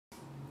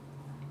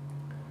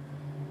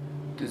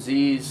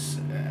Disease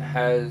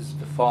has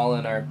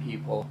befallen our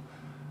people.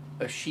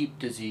 A sheep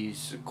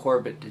disease, a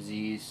Corbett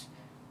disease.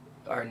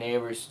 Our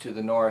neighbors to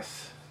the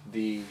north,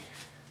 the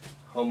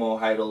Homo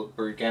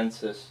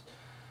heidelbergensis,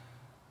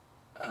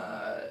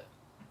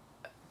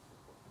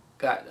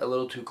 got a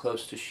little too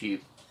close to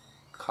sheep,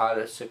 caught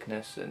a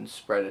sickness and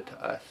spread it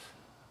to us.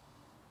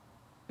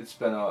 It's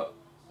been a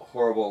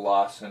horrible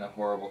loss and a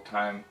horrible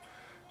time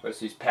for us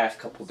these past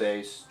couple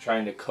days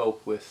trying to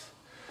cope with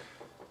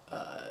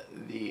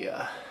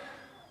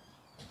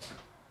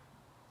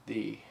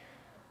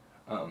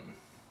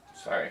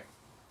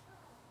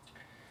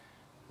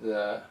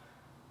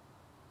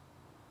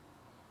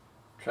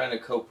trying to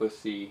cope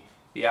with the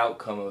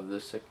outcome of the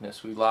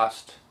sickness. We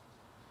lost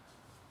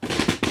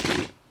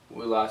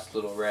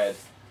Little Red.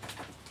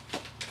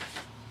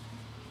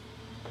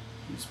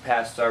 He's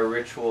past our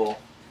ritual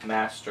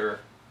master.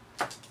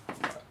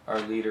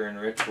 Our leader in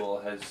ritual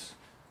has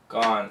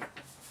gone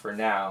for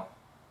now,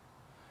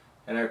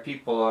 and our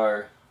people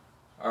are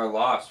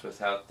lost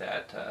without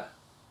that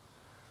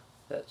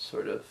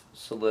sort of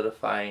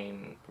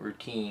solidifying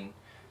routine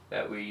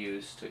that we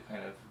use to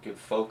kind of give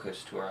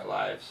focus to our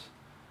lives.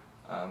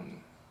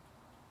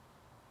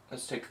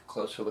 Let's take a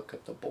closer look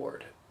at the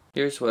board.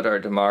 Here's what our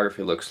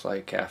demography looks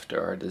like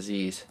after our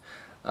disease.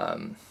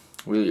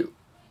 We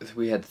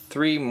had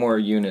 3 more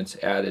units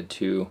added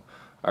to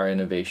our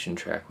innovation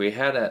track. We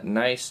had a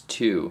nice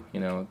 2,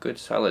 a good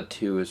solid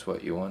 2 is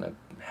what you want to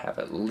have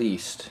at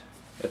least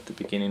at the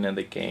beginning of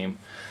the game.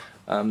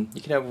 You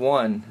can have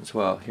 1 as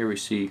well. Here we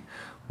see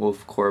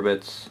Wolf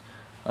Corbett's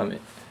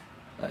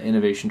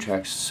innovation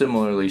track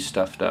similarly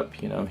stuffed up.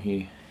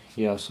 He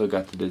also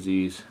got the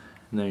disease.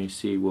 And then you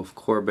see Wolf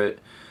Corbett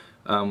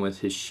with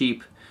his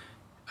sheep.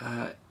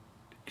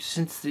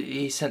 Since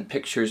he sent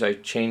pictures, I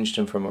changed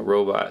him from a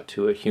robot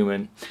to a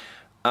human.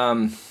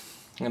 I'm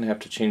gonna have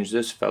to change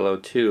this fellow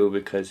too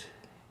because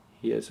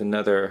he has an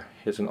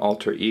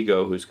alter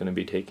ego who's going to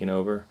be taking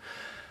over.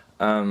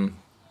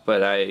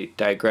 But I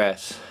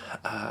digress.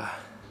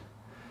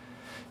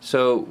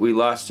 So we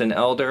lost an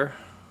elder,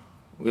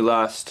 we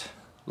lost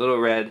Little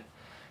Red,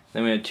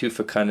 then we had 2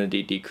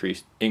 fecundity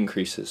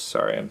increases.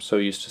 Sorry, I'm so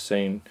used to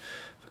saying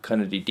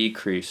fecundity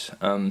decrease.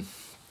 And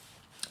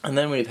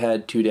then we've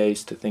had 2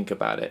 days to think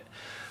about it.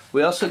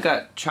 We also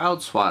got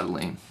child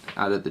swaddling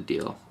out of the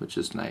deal, which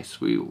is nice.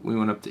 We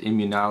went up the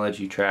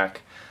immunology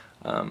track.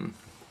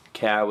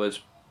 Kat was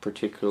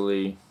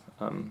particularly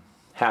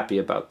happy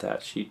about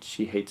that.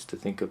 She hates to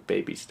think of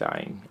babies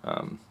dying.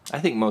 I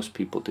think most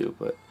people do,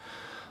 but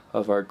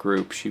of our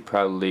group, she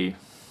probably,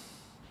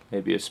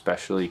 maybe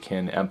especially,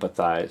 can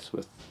empathize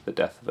with the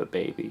death of a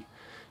baby,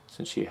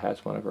 since she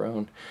has one of her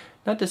own.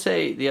 Not to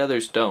say the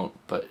others don't,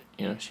 but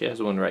she has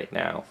one right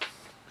now.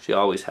 She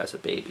always has a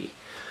baby.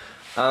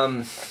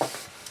 So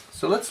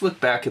let's look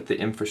back at the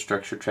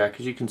infrastructure track.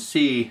 As you can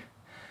see,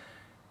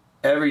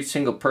 every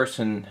single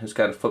person has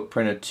got a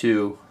footprint of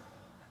 2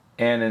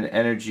 and an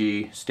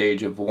energy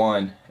stage of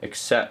 1,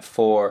 except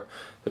for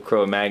the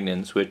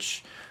Cro-Magnons,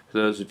 which, for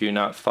those of you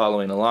not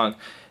following along,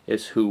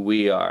 is who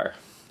we are.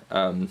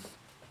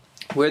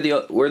 We're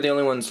the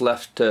only ones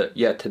left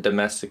yet to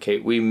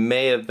domesticate. We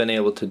may have been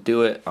able to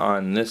do it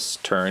on this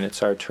turn.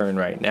 It's our turn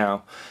right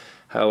now.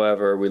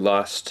 However, we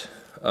lost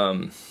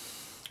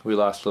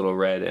Little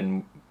Red,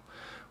 and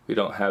we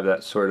don't have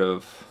that sort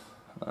of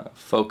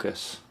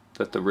focus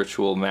that the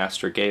ritual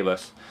master gave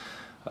us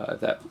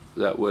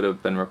that would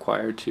have been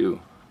required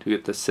to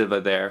get the Siva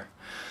there.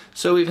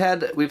 So we've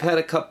had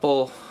a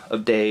couple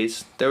of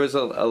days. There was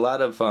a lot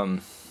of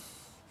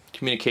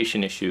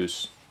communication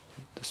issues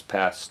this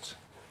past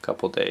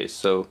couple days,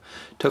 so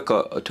it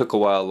took a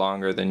while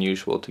longer than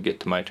usual to get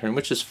to my turn,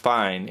 which is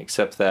fine,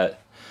 except that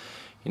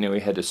we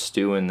had to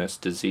stew in this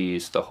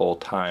disease the whole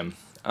time.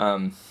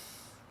 Oh,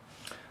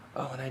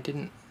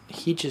 and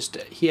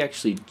he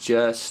actually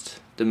just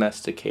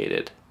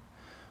domesticated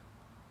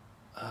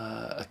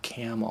a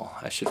camel.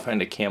 I should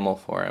find a camel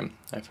for him.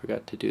 I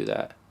forgot to do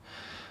that.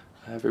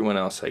 Everyone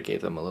else, I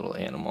gave them a little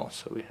animal.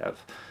 So we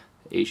have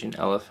Asian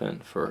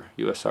elephant for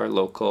USR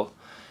local,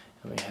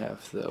 and we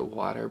have the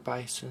water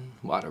bison,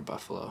 water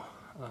buffalo.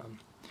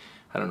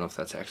 I don't know if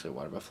that's actually a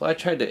water buffalo. I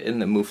tried to, in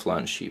the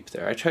mouflon sheep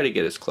there, I tried to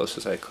get as close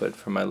as I could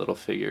for my little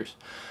figures.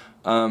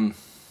 So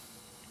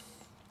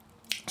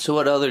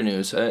what other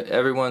news?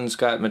 Everyone's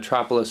got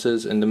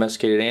metropolises and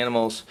domesticated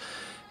animals,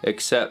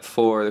 except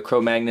for the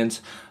Cro-Magnons.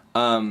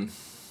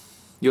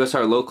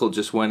 USR local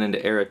just went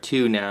into era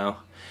 2 now.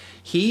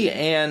 He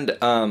and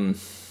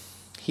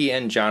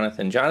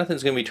Jonathan.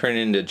 Jonathan's going to be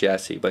turning into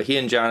Jesse, but he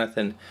and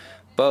Jonathan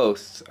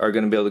both are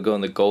going to be able to go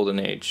in the golden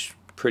age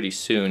pretty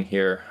soon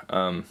here.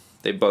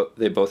 They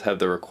both have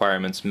the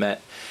requirements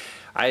met.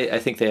 I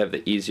think they have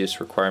the easiest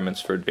requirements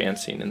for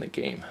advancing in the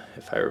game,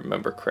 if I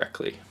remember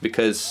correctly,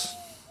 because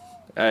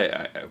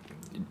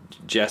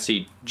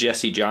Jesse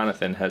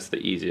Jonathan has the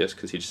easiest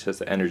because he just has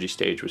the energy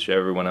stage, which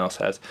everyone else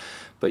has.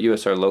 But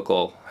USR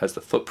local has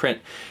the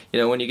footprint.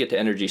 When you get to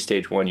energy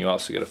stage 1, you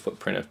also get a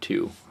footprint of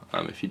 2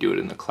 if you do it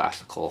in the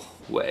classical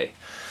way.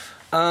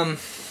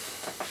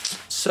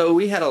 So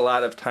we had a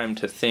lot of time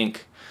to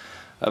think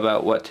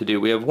about what to do.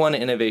 We have one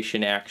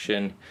innovation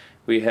action.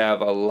 We have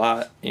a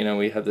lot,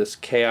 we have this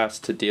chaos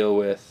to deal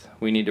with.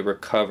 We need to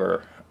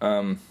recover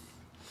and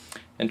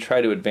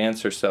try to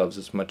advance ourselves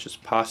as much as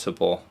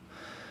possible.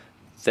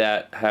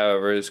 That,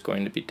 however, is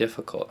going to be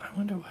difficult. I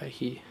wonder why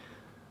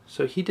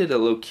so he did a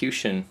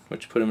locution,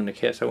 which put him into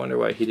chaos. I wonder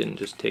why he didn't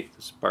just take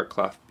the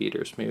sparkcloth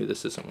beaters. Maybe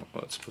this isn't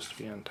what's supposed to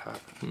be on top.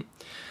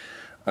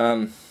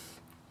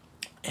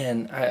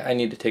 And I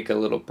need to take a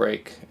little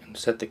break and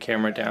set the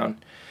camera down.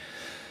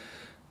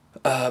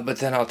 But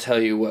then I'll tell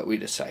you what we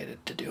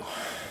decided to do.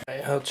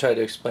 I'll try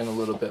to explain a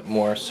little bit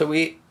more. So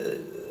we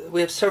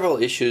have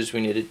several issues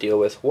we need to deal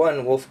with.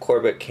 One, Wolf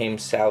Corbett came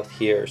south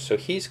here, so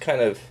he's kind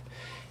of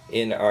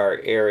in our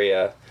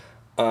area.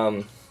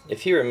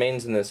 If he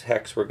remains in this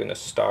hex, we're going to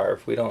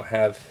starve. We don't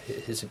have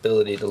his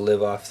ability to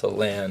live off the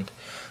land.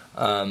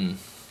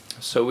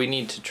 So we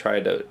need to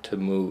try to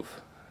move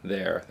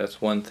there.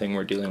 That's one thing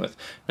we're dealing with.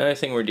 Another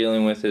thing we're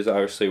dealing with is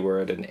obviously we're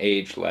at an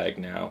age lag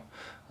now.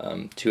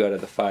 2 out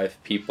of the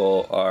 5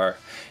 people are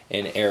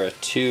in Era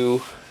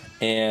 2,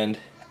 and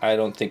I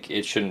don't think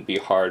it shouldn't be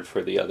hard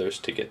for the others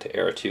to get to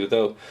Era 2,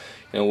 though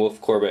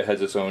Wolf Corbett has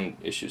his own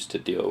issues to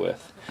deal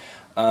with.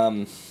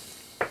 Another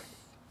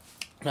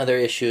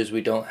issue is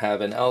we don't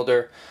have an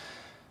elder.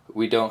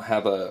 We don't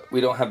have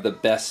the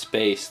best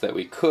space that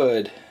we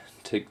could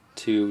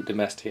to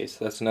domesticate.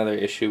 So that's another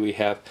issue we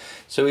have.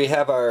 So we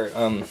have our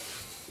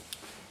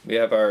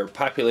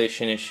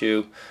population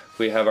issue.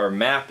 We have our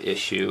map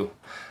issue.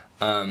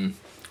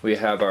 We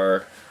have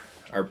our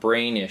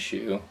brain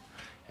issue,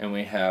 and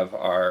we have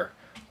our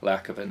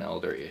lack of an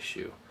elder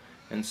issue.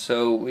 And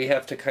so we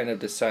have to kind of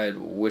decide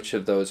which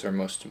of those are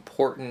most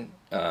important,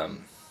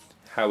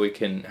 how we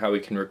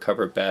can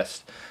recover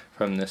best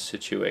from this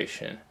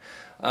situation.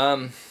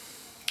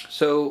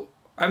 So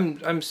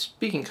I'm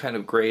speaking kind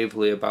of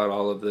gravely about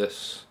all of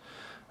this.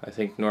 I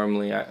think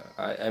normally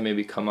I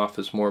maybe come off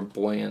as more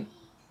buoyant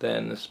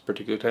than this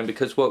particular time,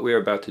 because what we're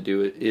about to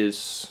do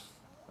is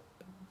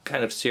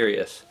kind of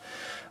serious.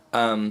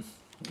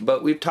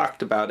 But we've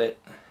talked about it,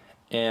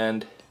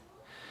 and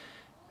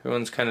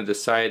everyone's kind of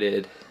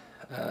decided.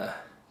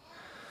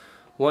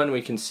 One,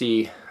 we can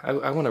see,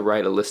 I want to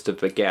write a list of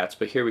begats,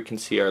 but here we can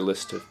see our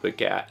list of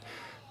begat.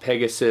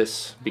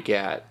 Pegasus,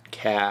 begat,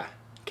 ca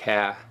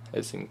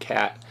as in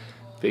cat,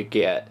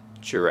 begat,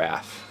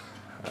 giraffe.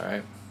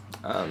 Alright.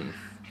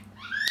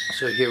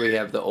 So here we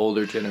have the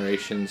older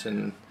generations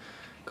and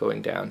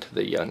going down to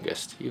the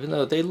youngest. Even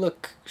though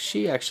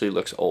she actually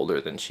looks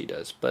older than she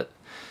does, but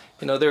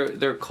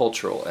they're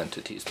cultural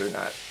entities. They're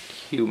not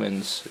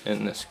humans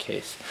in this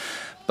case.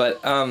 But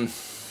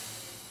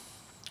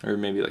or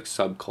maybe like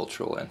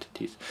subcultural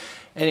entities.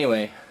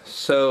 Anyway,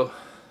 so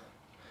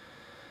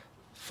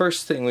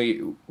first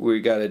thing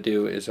we got to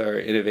do is our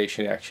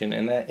innovation action,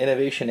 and that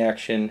innovation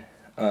action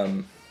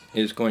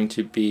is going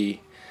to be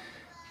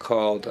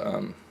called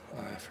I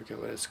forget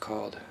what it's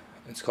called.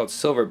 It's called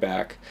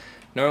Silverback.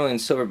 Normally in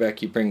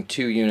Silverback you bring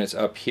 2 units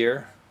up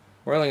here.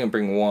 We're only gonna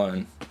bring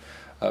 1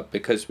 up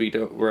because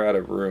we're out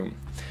of room.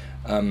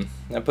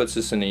 That puts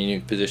us in a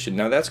unique position.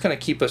 Now that's going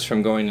to keep us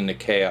from going into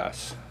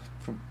chaos.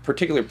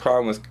 Particular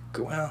problem with,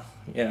 well,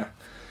 yeah,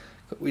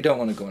 we don't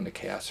want to go into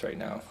chaos right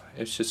now.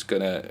 It's just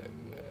going to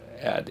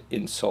add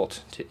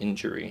insult to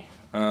injury.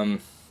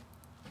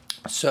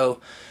 So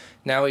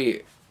now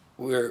we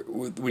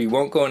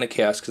won't go into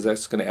chaos because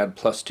that's going to add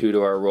 +2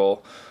 to our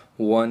roll.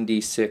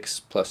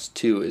 1d6 plus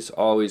 2 is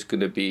always going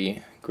to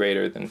be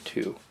greater than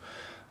 2.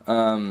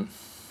 And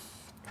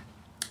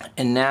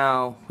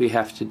now we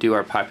have to do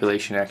our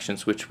population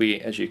actions, which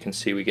as you can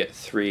see, we get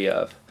 3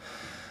 of.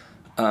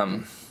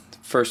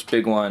 First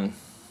big one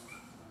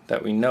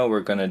that we know we're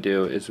going to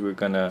do is we're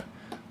going to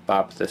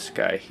bop this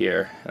guy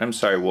here. And I'm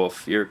sorry,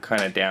 Wolf, you're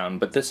kind of down,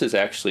 but this is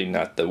actually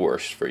not the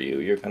worst for you.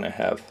 You're going to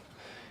have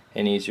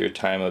an easier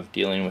time of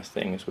dealing with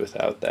things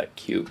without that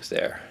cube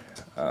there.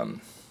 And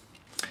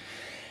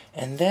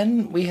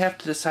then we have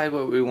to decide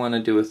what we want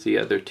to do with the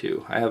other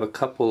 2. I have a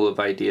couple of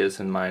ideas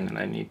in mind, and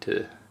I need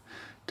to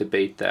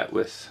debate that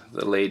with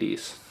the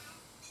ladies.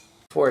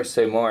 Before I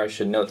say more, I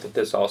should note that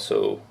this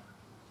also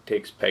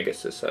takes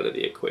Pegasus out of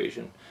the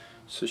equation.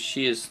 So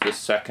she is the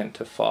second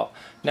to fall.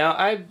 Now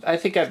I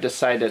think I've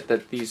decided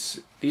that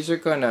these are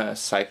going to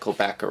cycle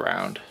back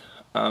around.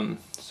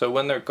 So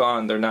when they're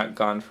gone, they're not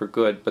gone for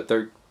good, but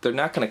they're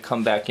not going to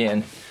come back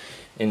in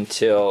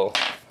until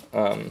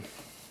maybe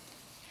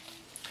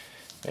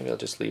I'll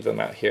just leave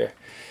them out here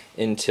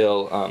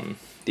until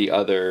the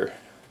other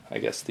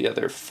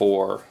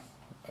 4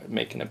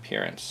 make an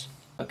appearance.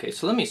 Okay,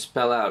 so let me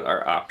spell out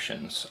our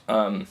options.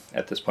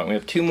 At this point, we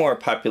have 2 more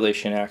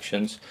population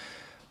actions.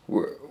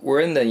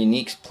 We're in the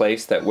unique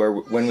place that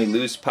when we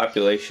lose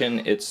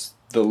population, it's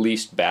the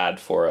least bad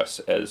for us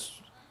as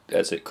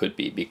it could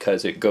be,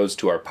 because it goes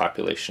to our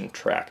population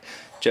track.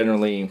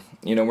 Generally,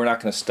 we're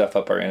not going to stuff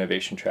up our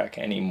innovation track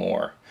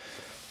anymore.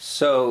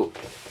 So,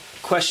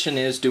 question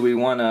is, do we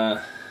want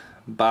to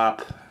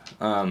bop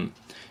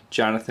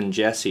Jonathan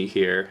Jesse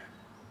here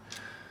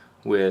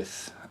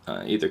with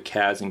either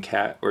Kaz and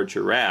cat or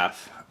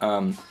giraffe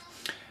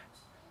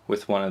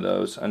with one of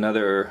those.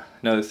 Another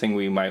thing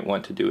we might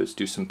want to do is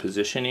do some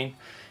positioning.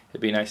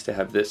 It'd be nice to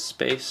have this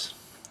space.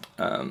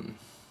 And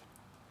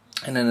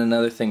then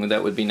another thing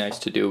that would be nice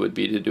to do would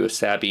be to do a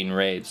Sabine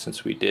raid,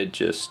 since we did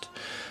just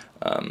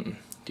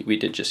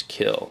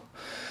kill.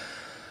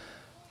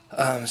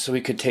 So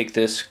we could take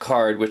this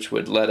card, which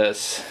would let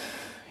us,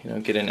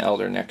 get an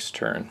elder next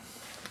turn.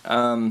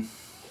 And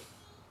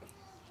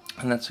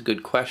that's a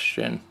good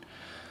question.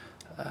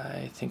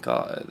 I think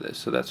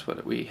so that's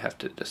what we have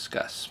to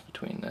discuss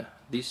between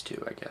these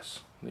two, I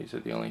guess. These are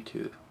the only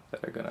two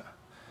that are gonna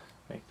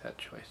make that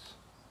choice.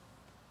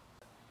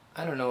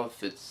 I don't know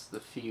if it's the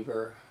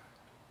fever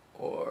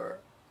or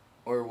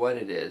what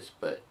it is,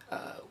 but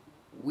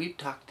we've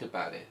talked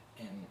about it,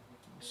 and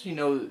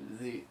so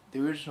the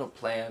original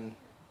plan,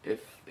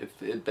 if it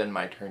had been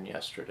my turn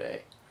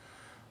yesterday,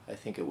 I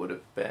think it would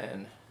have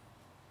been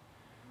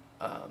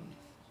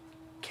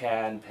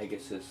Cat and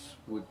Pegasus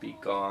would be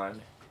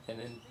gone and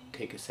then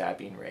take a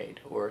Sabine raid,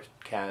 or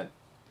Cat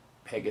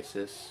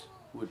Pegasus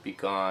would be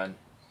gone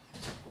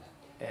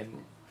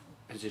and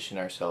position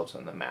ourselves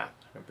on the map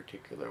in a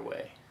particular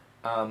way.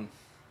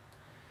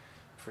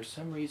 For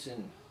some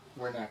reason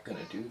we're not going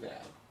to do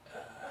that.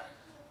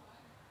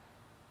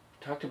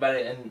 Talked about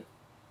it, and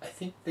I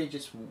think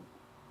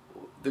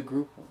the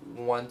group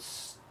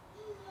wants,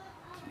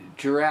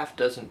 Giraffe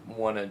doesn't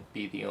want to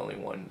be the only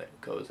one that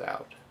goes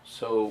out.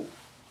 So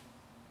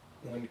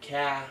when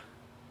Ka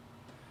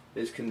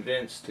is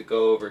convinced to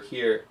go over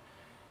here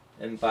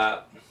and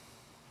bop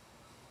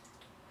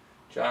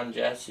Jonathan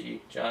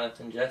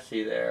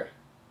Jesse there,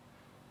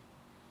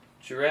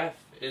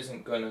 Giraffe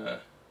isn't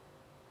gonna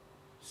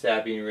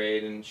Sabine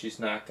raid, and she's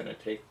not gonna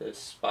take this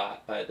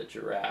spot by the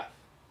Giraffe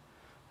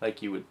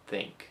like you would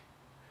think.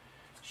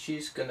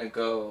 She's gonna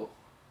go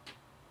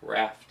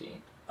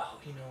rafting. Oh,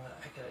 you know what?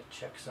 I gotta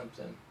check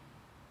something.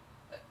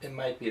 It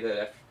might be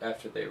that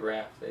after they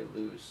raft, they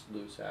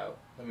lose out.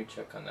 Let me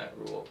check on that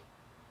rule.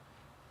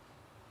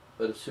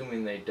 But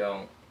assuming they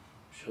don't,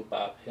 she'll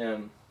bop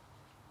him.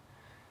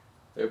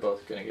 They're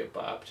both gonna get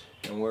bopped,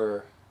 and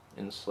we're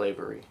in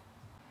slavery.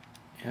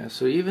 Yeah,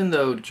 so even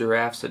though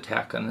Giraffe's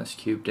attack on this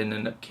cube didn't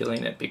end up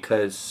killing it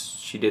because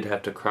she did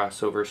have to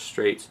cross over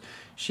straits,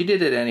 she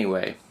did it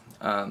anyway.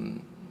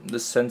 The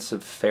sense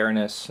of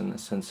fairness and the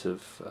sense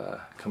of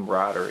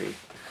camaraderie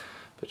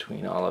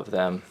between all of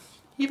them,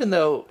 even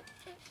though,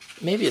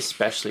 maybe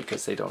especially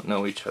because they don't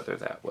know each other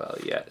that well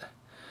yet,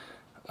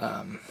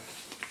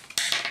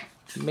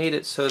 made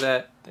it so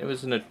that it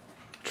was an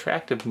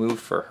attractive move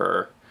for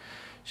her.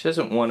 She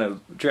doesn't want to,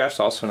 Giraffe's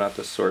also not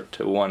the sort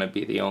to want to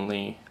be the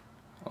only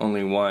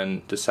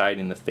one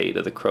deciding the fate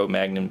of the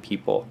Cro-Magnon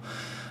people.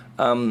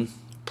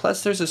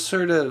 Plus there's a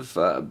sort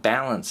of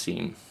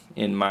balancing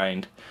in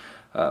mind.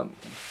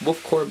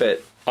 Wolf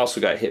Corbett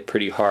also got hit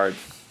pretty hard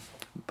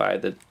by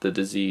the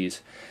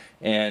disease,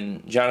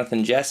 and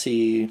Jonathan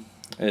Jesse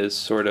is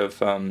sort of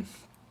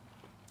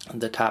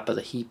the top of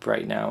the heap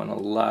right now in a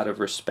lot of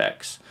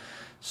respects.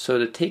 So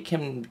to take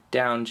him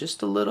down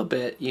just a little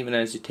bit, even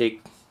as you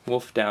take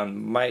Wolf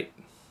down, might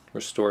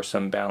restore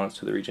some balance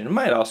to the region. It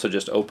might also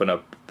just open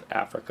up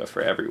Africa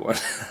for everyone.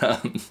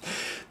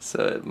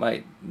 So it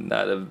might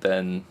not have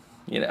been,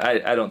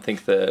 I don't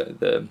think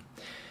the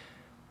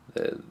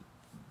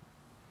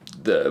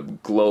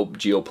globe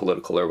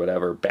geopolitical or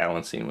whatever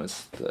balancing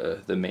was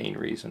the main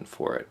reason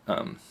for it.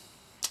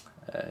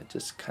 It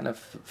just kind of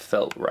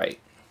felt right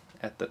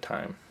at the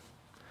time.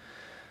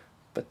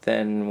 But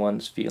then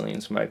one's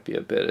feelings might be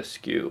a bit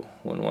askew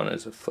when one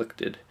is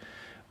afflicted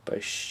by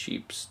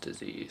sheep's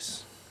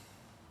disease.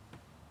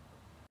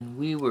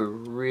 We were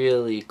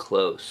really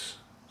close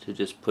to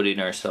just putting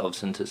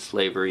ourselves into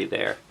slavery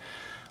there.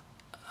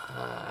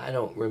 I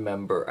don't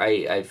remember.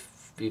 I've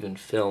even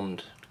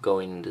filmed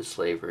going into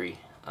slavery.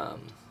 I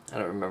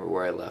don't remember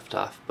where I left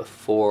off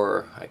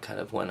before I kind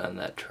of went on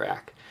that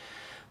track.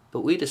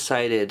 But we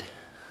decided,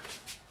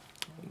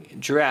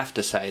 Giraffe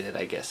decided,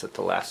 I guess, at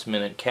the last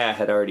minute. Cat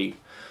had already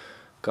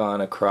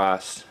gone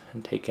across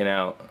and taken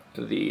out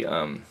the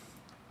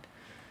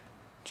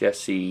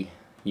Jesse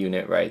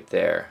unit right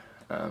there,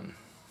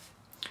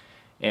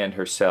 and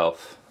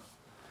herself.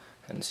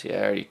 And see,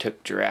 I already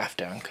took Giraffe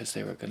down because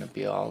they were going to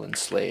be all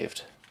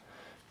enslaved.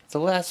 At the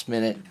last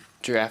minute,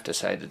 Giraffe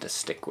decided to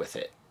stick with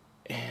it.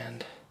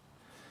 And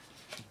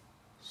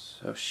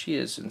so she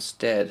is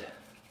instead,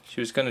 she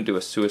was going to do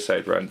a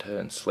suicide run to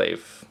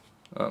enslave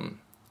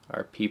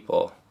our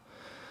people.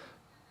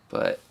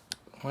 But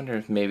I wonder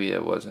if maybe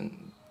it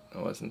wasn't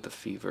the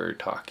fever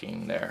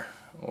talking there,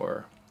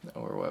 or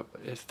what.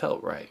 It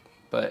felt right.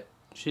 But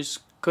she's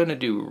going to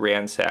do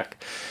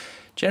ransack.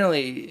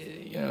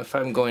 Generally, if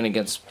I'm going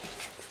against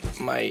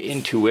my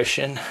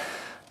intuition,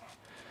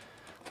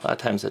 a lot of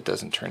times it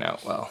doesn't turn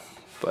out well,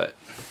 but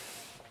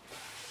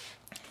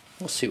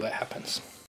we'll see what happens.